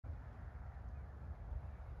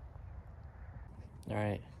All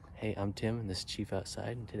right, hey, I'm Tim and this is Chief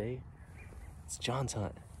Outside, and today it's John's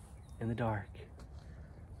hunt in the dark.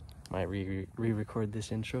 Might re-record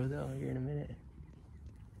this intro though here in a minute.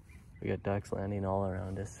 We got ducks landing all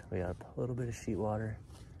around us. We got a little bit of sheet water.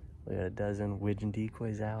 We got a dozen widgeon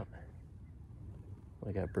decoys out.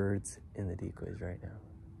 We got birds in the decoys right now.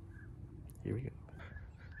 Here we go.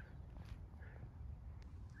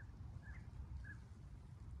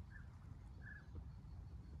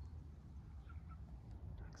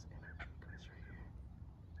 Ducks in the decoys right here.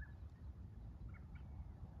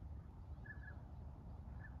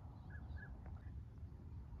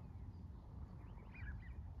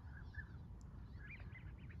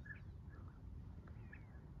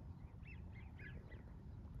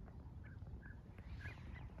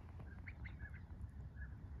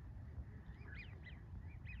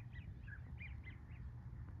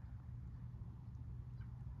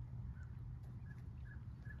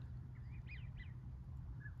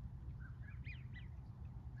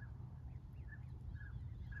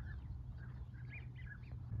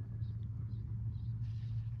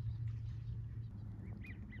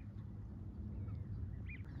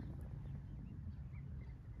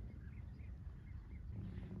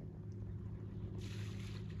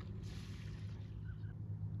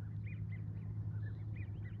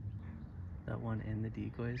 That one in the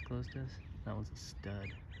decoys close to us, that one's a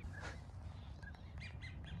stud.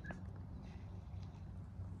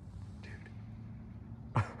 Dude.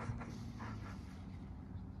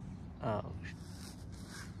 Oh.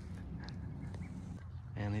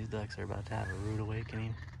 Man, these ducks are about to have a rude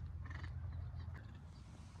awakening.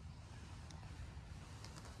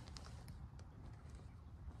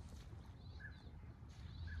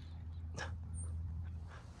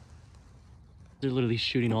 They're literally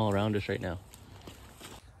shooting all around us right now.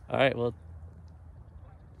 All right, well.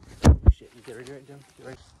 Shit, you get ready, right, Jim? Get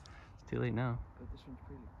ready. It's too late now. But this one's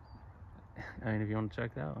pretty. I mean, if you want to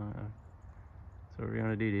check that out, that's what we're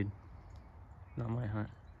gonna do, dude. Not my hunt.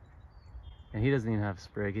 And he doesn't even have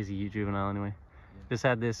sprig. He's a juvenile anyway. Yeah. Just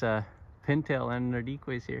had this pintail landing our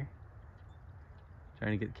decoys here.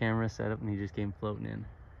 Trying to get the camera set up, and he just came floating in.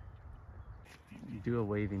 You do a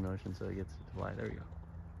waving motion so it gets to fly. There we go.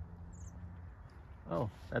 Oh,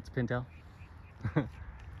 that's a pintail.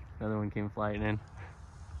 Another one came flying in.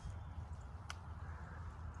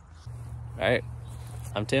 All right,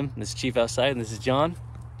 I'm Tim. This is Chief Outside, and this is John.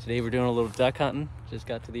 Today we're doing a little duck hunting. Just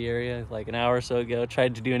got to the area like an hour or so ago.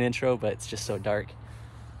 Tried to do an intro, but it's just so dark.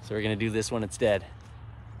 So we're gonna do this when it's dead.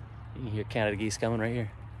 You can hear Canada geese coming right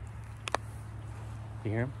here.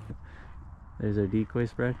 You hear them? There's our decoy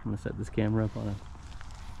spread. I'm gonna set this camera up on a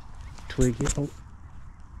twig here. Oh.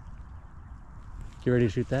 Get ready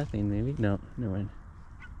to shoot that thing, maybe? No, never mind.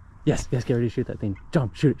 Yes, get ready to shoot that thing.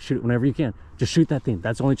 Jump, shoot it whenever you can. Just shoot that thing.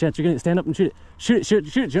 That's the only chance you're gonna stand up and shoot it. Shoot it.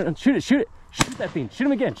 Shoot that thing. Shoot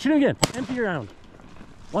him again. Empty your round.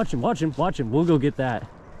 Watch him. We'll go get that.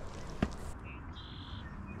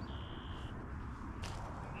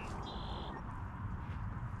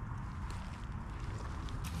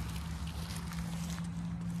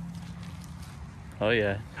 Oh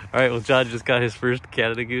yeah. All right, well, John just got his first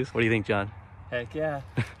Canada goose. What do you think, John? Heck yeah.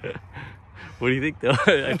 What do you think, though?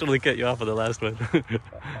 I totally cut you off on the last one.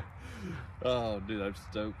 Oh, dude, I'm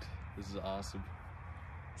stoked. This is awesome.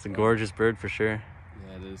 It's a gorgeous bird for sure.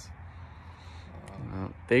 Yeah, it is.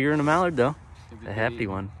 Bigger than a mallard, though. A hefty big.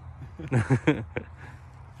 one. All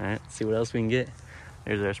right, let's see what else we can get.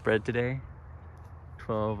 There's our spread today.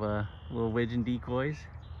 12 little widgeon decoys.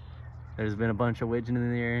 There's been a bunch of widgeon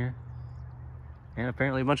in the area. And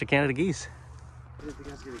apparently a bunch of Canada geese. I didn't think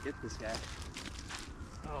I was going to get this guy.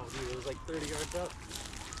 Oh, dude, it was like 30 yards up.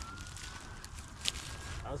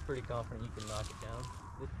 I was pretty confident you could knock it down.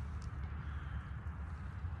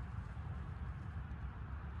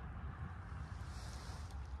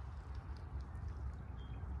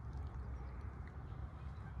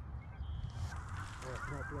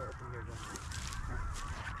 Blow up in here, John.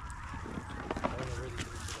 I don't know where these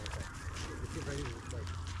things are. Just get ready to, like,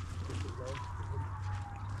 push it low.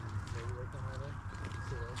 Maybe like on highway.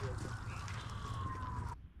 So that'll be okay.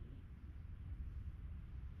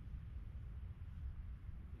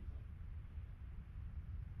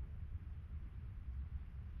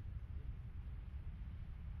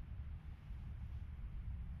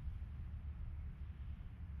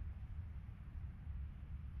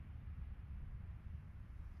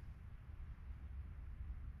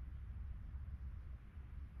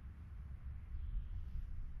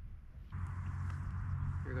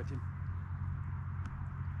 Here we go, Tim.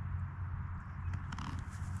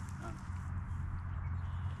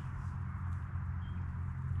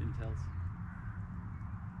 Pintails.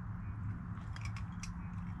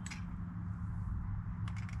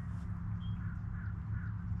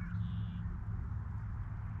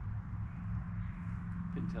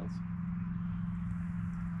 details.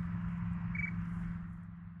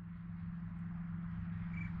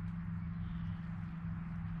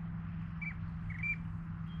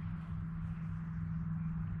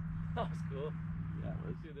 That was cool. Yeah, it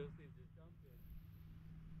was. Dude, those things just jumped in.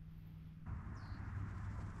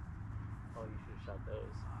 Oh, you should have shot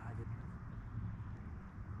those. Oh, I didn't.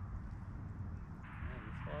 Man,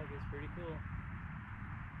 this fog is pretty cool.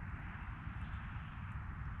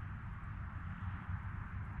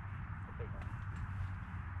 I'll take one.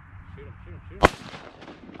 Shoot him, shoot him, shoot him.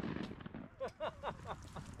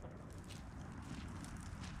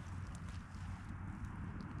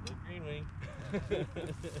 Little green wing. Up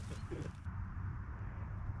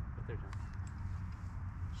there, John.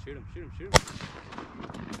 Shoot him, shoot him, shoot him.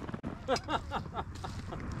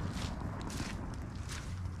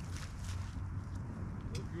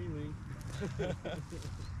 Little green wing. Nice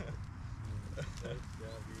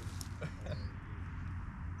job, dude.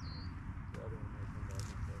 The other one might come back in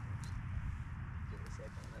a second. Give it a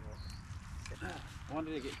second and then we'll... I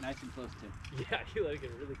wanted to get nice and close to him. Yeah, you let it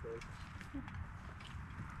get really close.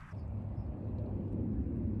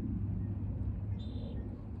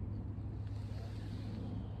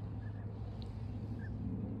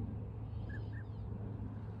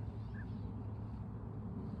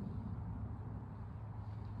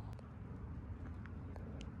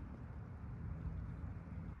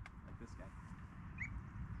 Like this guy.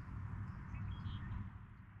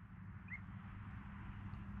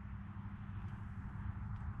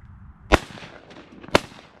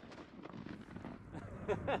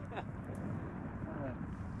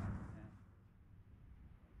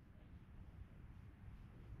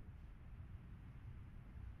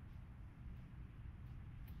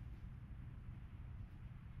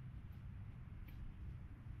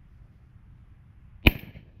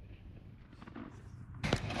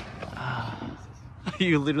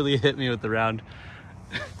 You literally hit me with the round.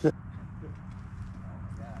 Oh my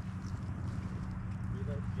gosh. You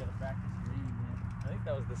gotta practice your aim, man. I think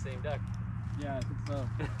that was the same duck. Yeah, I think so.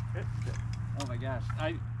 Oh my gosh.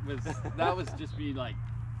 That was just me like,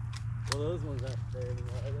 Well, those ones aren't there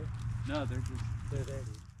anymore, are they? no, they're just They're there,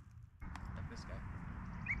 dude. like this guy.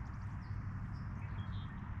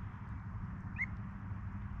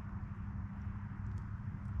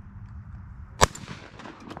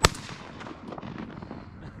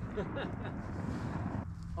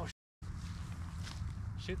 Oh,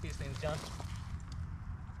 shoot these things, John.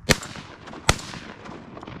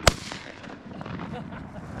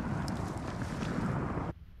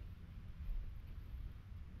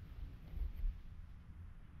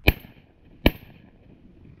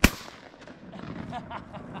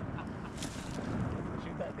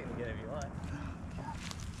 Shoot that thing again if you want.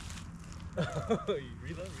 Oh, you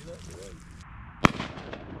reload, reload, reload.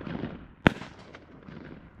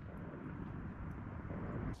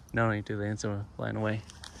 No, I do. The answer was flying away.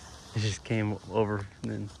 It just came over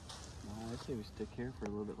and then. I say we stick here for a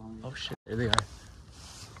little bit longer. Oh shit! There they are.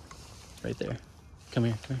 Right there. Come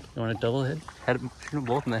here. Come here. You want to double head? Shoot them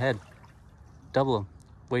both in the head. Double them.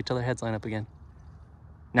 Wait till their heads line up again.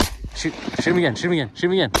 Now, shoot! Shoot him again! Shoot him again! Shoot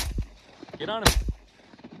him again! Get on him!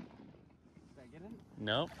 Did I get him?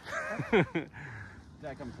 Nope. Did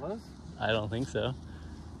I come close? I don't think so.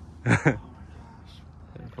 Oh my gosh.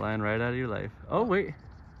 Flying right out of your life. Oh wait.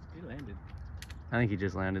 He landed. I think he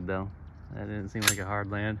just landed though. That didn't seem like a hard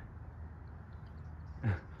land.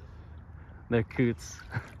 They're coots.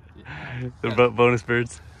 Yeah. They're bonus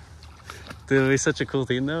birds. Dude, it'd be such a cool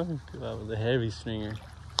thing though. That was a heavy stringer.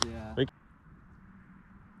 Yeah. Wait.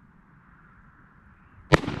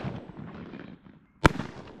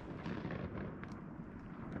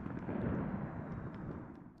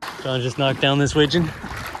 John just knocked down this widgeon.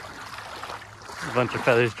 A bunch of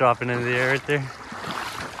feathers dropping into the air right there.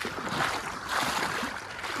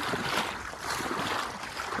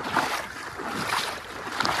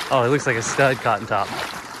 Oh, it looks like a stud cotton top.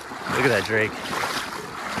 Look at that drake.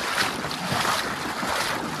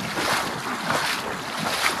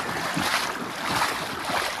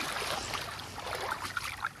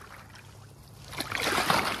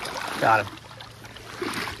 Got him.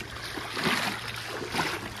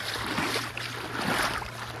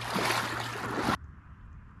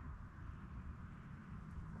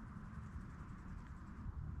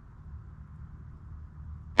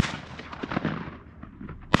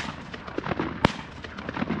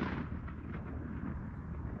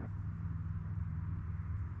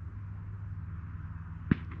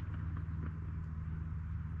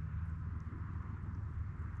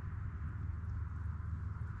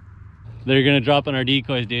 They're gonna drop on our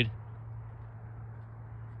decoys, dude.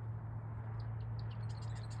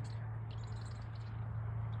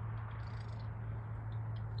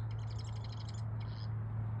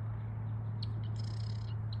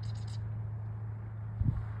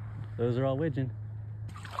 Those are all widgeon.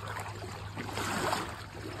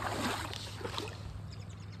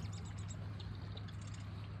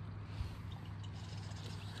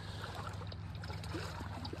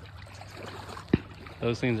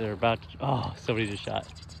 Those things are about to, oh, somebody just shot.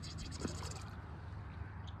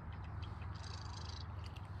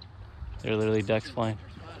 They're literally ducks flying.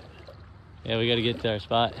 Yeah, we gotta get to our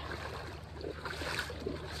spot.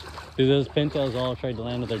 Dude, those pintails all tried to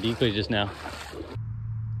land with our decoys just now.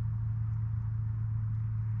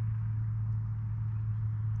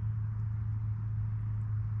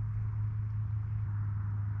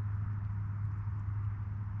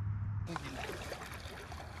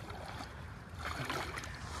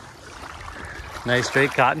 Nice straight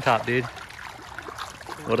cotton top, dude.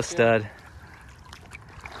 What a stud.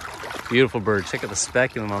 Beautiful bird. Check out the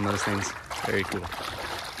speculum on those things. Very cool.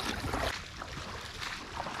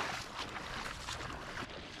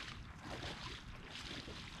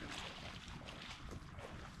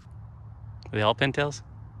 Are they all pintails?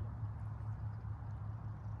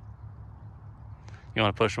 You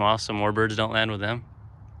want to push them off so more birds don't land with them?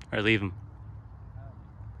 Or leave them?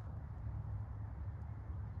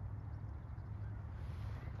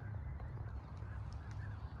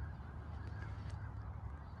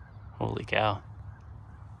 Holy cow.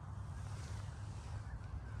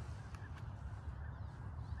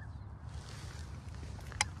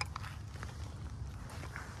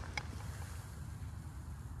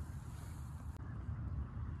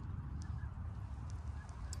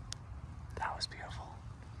 That was beautiful.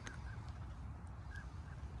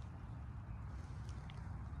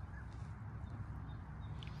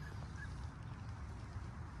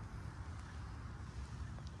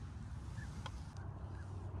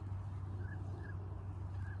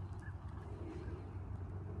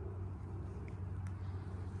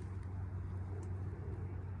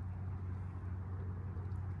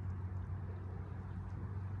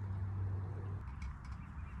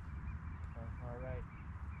 All right. Where they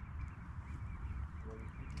at?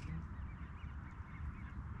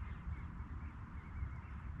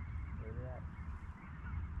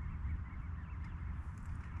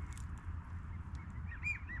 They pass us?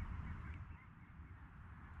 Two.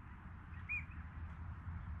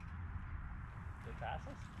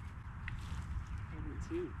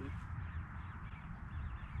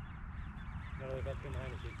 No, they're about to come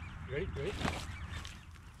behind us, dude. You ready? You ready?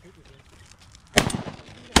 Shoot this thing.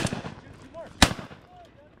 Shoot more.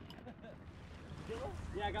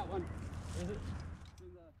 Yeah, I got one. Is it?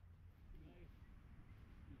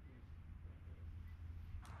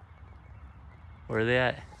 Where are they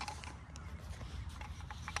at?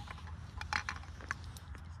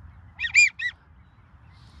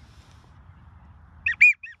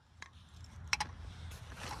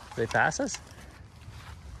 They pass us?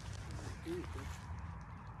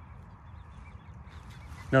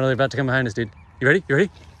 No, they're about to come behind us, dude. You ready? You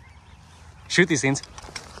ready? Shoot these things.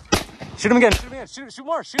 Shoot them again. Shoot them again. Shoot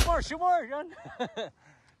more. Shoot more. Shoot more, John.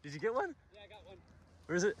 Did you get one? Yeah, I got one.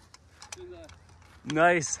 Where is it? In the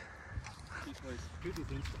Nice. decoys. Shoot these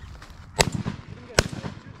things.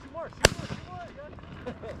 Shoot more. Shoot more. Shoot more, John.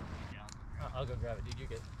 I'll go grab it, dude. You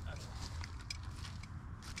get it.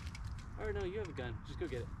 Or no, you have a gun. Just go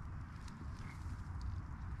get it.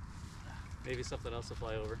 Maybe something else will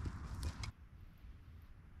fly over.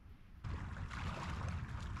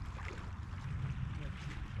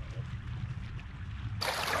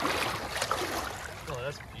 Oh,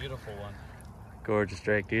 that's a beautiful one. Gorgeous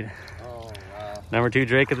drake, dude. Oh, wow. Number 2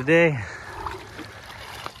 drake of the day.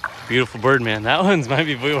 Beautiful bird, man. That one's might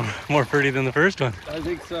be more pretty than the first one. I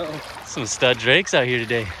think so. Some stud drakes out here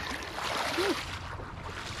today.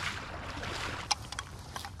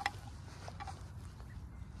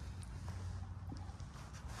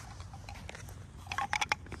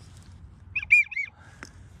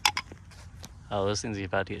 Oh, those things are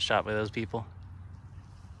about to get shot by those people.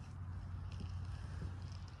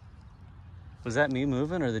 Was that me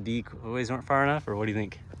moving, or the decoys weren't far enough, or what do you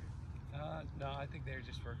think? No, I think they're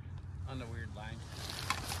just on the weird line.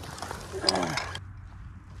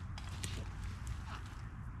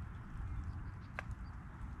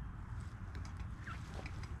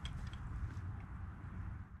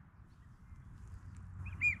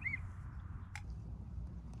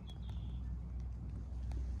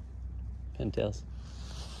 Pintails.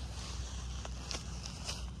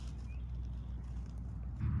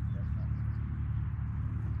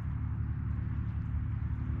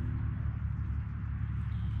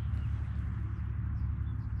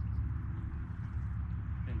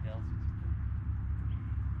 Pintails.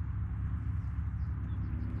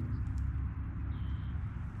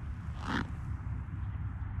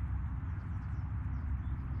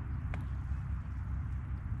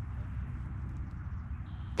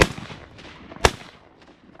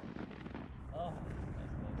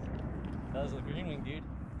 ring, dude.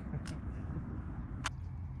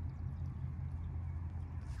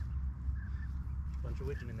 Bunch of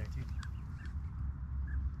widgeon in there too.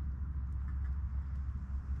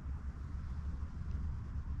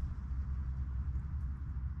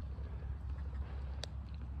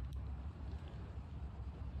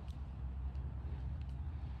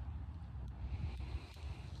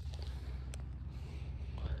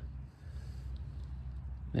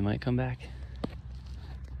 They might come back.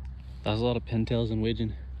 That was a lot of pintails and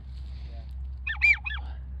widgeon.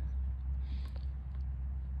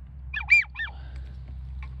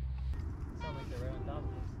 Sound like they're right on top of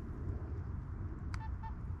us.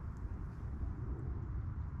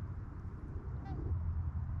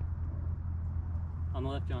 On the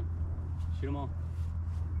left, John. Shoot them all.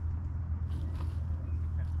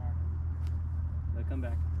 They'll come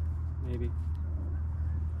back. Maybe.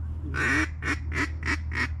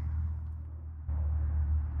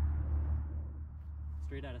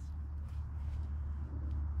 Straight at us.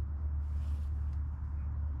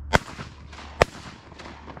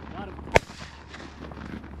 Got him.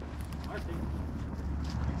 Marcy.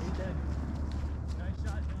 He's dead. Nice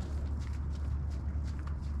shot, John.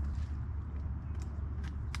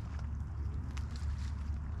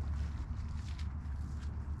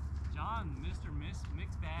 John, Mr.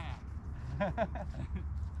 Mixed Bag.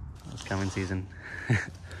 It's coming season.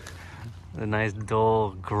 The nice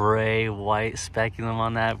dull gray white speculum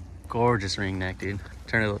on that gorgeous ring neck, dude.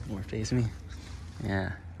 Turn it a little more face me.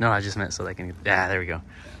 Yeah. No, I just meant so they can. Yeah, there we go.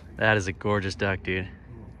 That is a gorgeous duck, dude.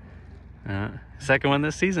 Second one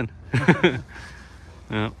this season.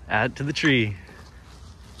 Add to the tree.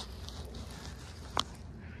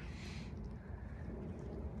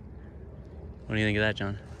 What do you think of that,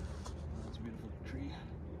 John? It's a beautiful tree.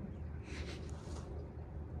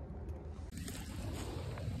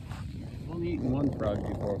 I've only eaten one frog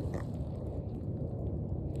before.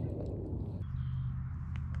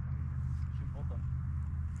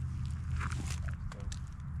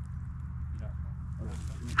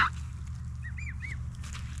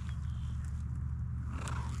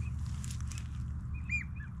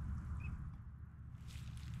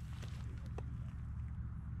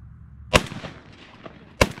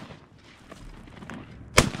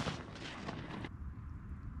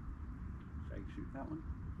 Shoot that one.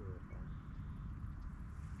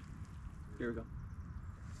 Here we go.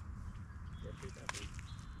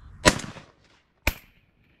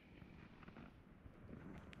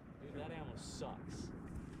 Dude, that animal sucks.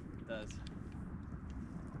 It does.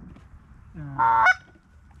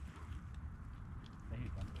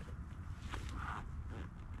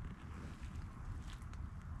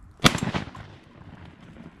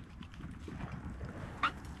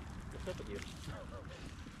 What's up with you?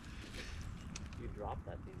 You dropped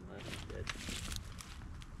that thing last bit.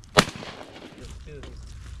 Just do this.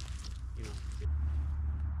 You know.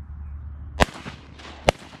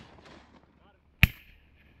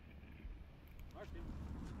 Marked him.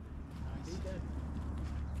 Nice. He's dead.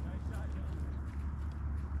 Nice shot, John.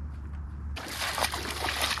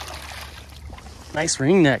 Nice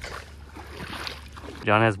ring neck.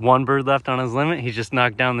 John has one bird left on his limit. He just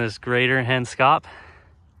knocked down this greater hen scop.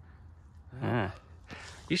 Yeah.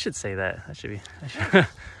 You should say that. That should be.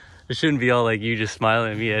 It shouldn't be all like you just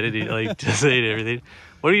smiling at me editing, like just saying everything.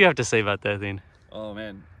 What do you have to say about that thing? Oh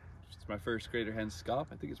man, it's my first greater hen scop.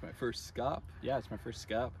 I think it's my first scop. Yeah, it's my first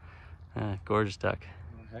scop. Gorgeous duck.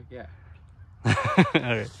 Oh, heck yeah. All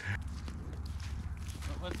right.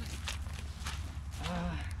 What was it?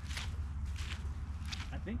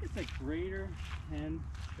 I think it's a greater hen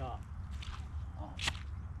scop. Oh.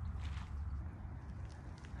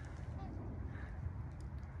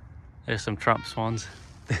 There's some Trump swans.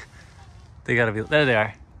 They gotta be. There they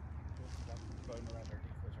are.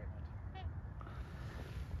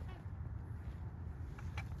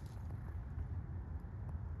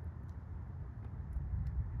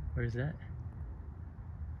 Where's that?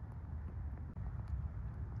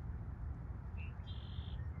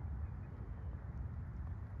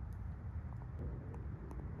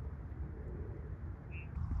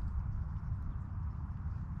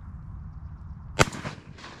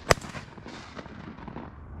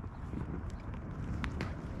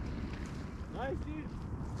 Nice, dude.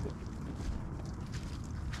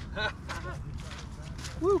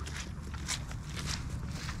 Woo!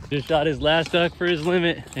 Just shot his last duck for his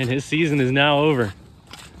limit, and his season is now over.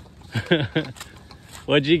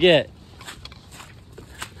 What'd you get?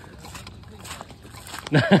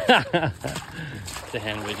 It's a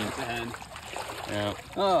hen, widgeon. It's a hen. Yeah.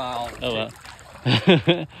 Oh, Oh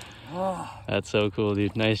well. That's so cool,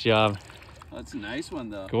 dude. Nice job. That's a nice one,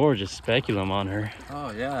 though. Gorgeous speculum on her.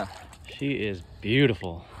 Oh, yeah. She is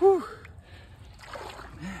beautiful. Whew.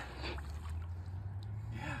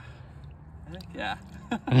 Yeah.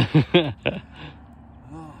 Oh,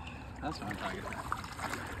 that's what I'm talking about.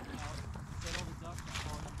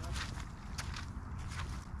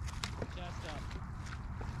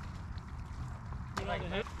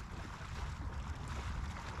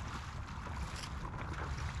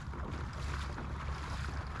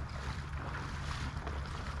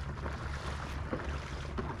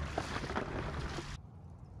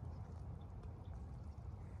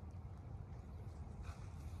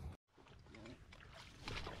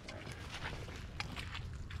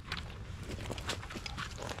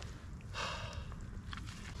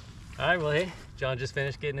 All right, well, hey, John just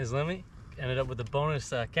finished getting his limit. Ended up with a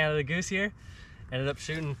bonus Canada goose here. Ended up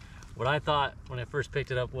shooting what I thought when I first picked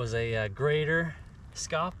it up was a greater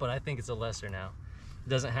scaup, but I think it's a lesser now. It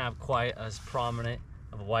doesn't have quite as prominent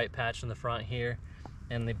of a white patch in the front here,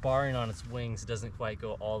 and the barring on its wings doesn't quite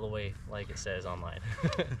go all the way like it says online.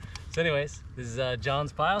 So anyways, this is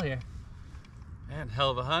John's pile here. Man, hell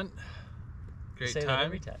of a hunt. Great Say time. that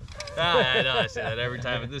every time. I know I say that every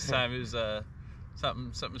time, but this time it was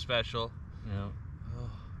something special. You know, Oh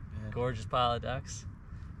man, gorgeous pile of ducks.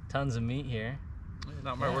 Tons of meat here.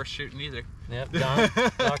 not my worst shooting either. Yep, John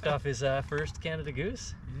knocked off his first Canada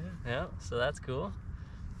goose. Yeah. Yeah, so that's cool.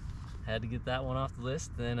 Had to get that one off the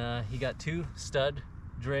list. Then he got 2 stud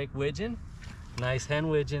drake widgeon, nice hen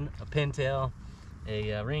widgeon, a pintail,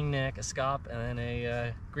 a ring neck, a scaup, and then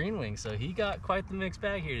a green wing. So he got quite the mixed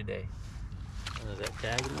bag here today. Oh, is that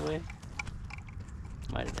tag in the way?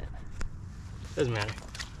 Might have been. Doesn't matter.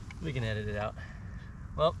 We can edit it out.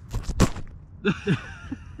 Well. That's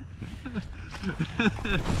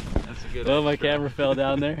a good. Well, my camera fell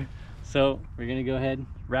down there. So we're gonna go ahead and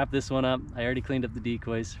wrap this one up. I already cleaned up the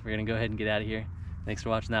decoys. We're gonna go ahead and get out of here. Thanks for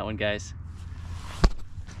watching that one, guys.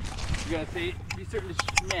 You gotta say, be certain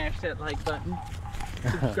to smash that like button,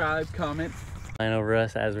 subscribe, comment. Flying over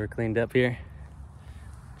us as we're cleaned up here.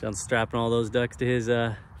 John's strapping all those ducks to his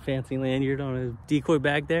fancy lanyard on his decoy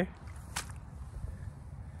bag there.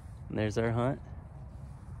 And there's our hunt.